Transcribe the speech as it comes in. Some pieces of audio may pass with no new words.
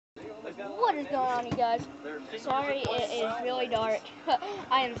What is going on, you guys? Sorry, it is really dark.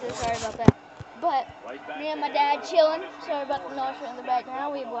 I am so sorry about that. But me and my dad chilling. Sorry about the noise in the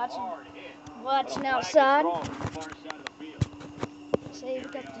background. We're watching outside. See, we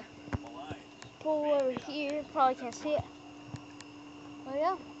got the pool over here. Probably can't see it. Oh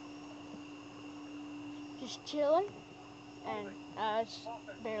yeah, just chilling, and it's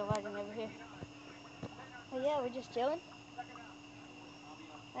barely lighting over here. But yeah, we're just chilling.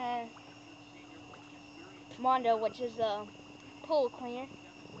 And Mondo, which is the pool cleaner,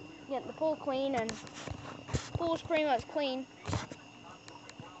 getting the pool clean, and pool's pretty much clean.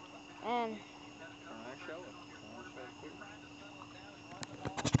 And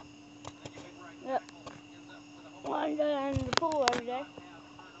yep, Mondo in the pool every day.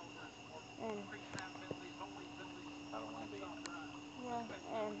 And yeah,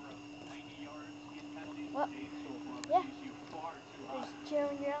 and well, yeah, just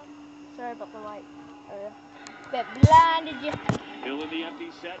chilling around. Sorry about the light. That blinded you. Still in the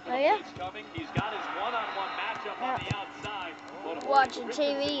empty set. Oh yeah. Coming. He's got his one-on-one matchup on the outside. Watching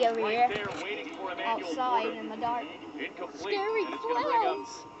TV over here. For outside in the dark. Incomplete. Scary clowns.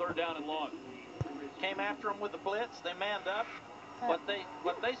 Third down and long. Came after him with the blitz. They manned up. What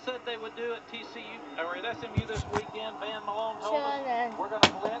they said they would do at TCU or at SMU this weekend, Van Malone told us, we're going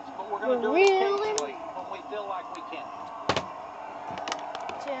to blitz, but we're going to do it occasionally when we feel like we can.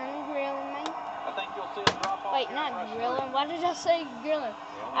 Chilling, grilling me. I think you'll see a drop off. Wait, not grilling. Why did I say grilling?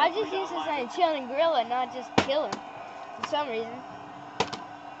 I just used to say chilling, grilling, not just killing, for some reason.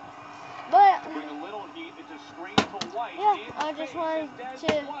 But yeah, I just wanted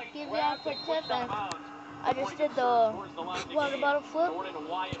to give you a quick tip, and I just did the water bottle flip.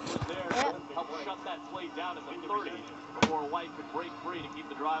 Yeah.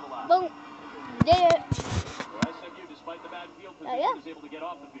 Boom. Did it. Oh yeah.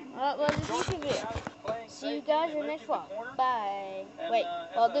 Well, this YouTube video. See you guys in the next vlog. Bye. Wait,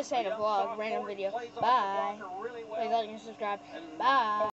 well, this ain't a vlog, random video. Bye. Please like and subscribe. Bye.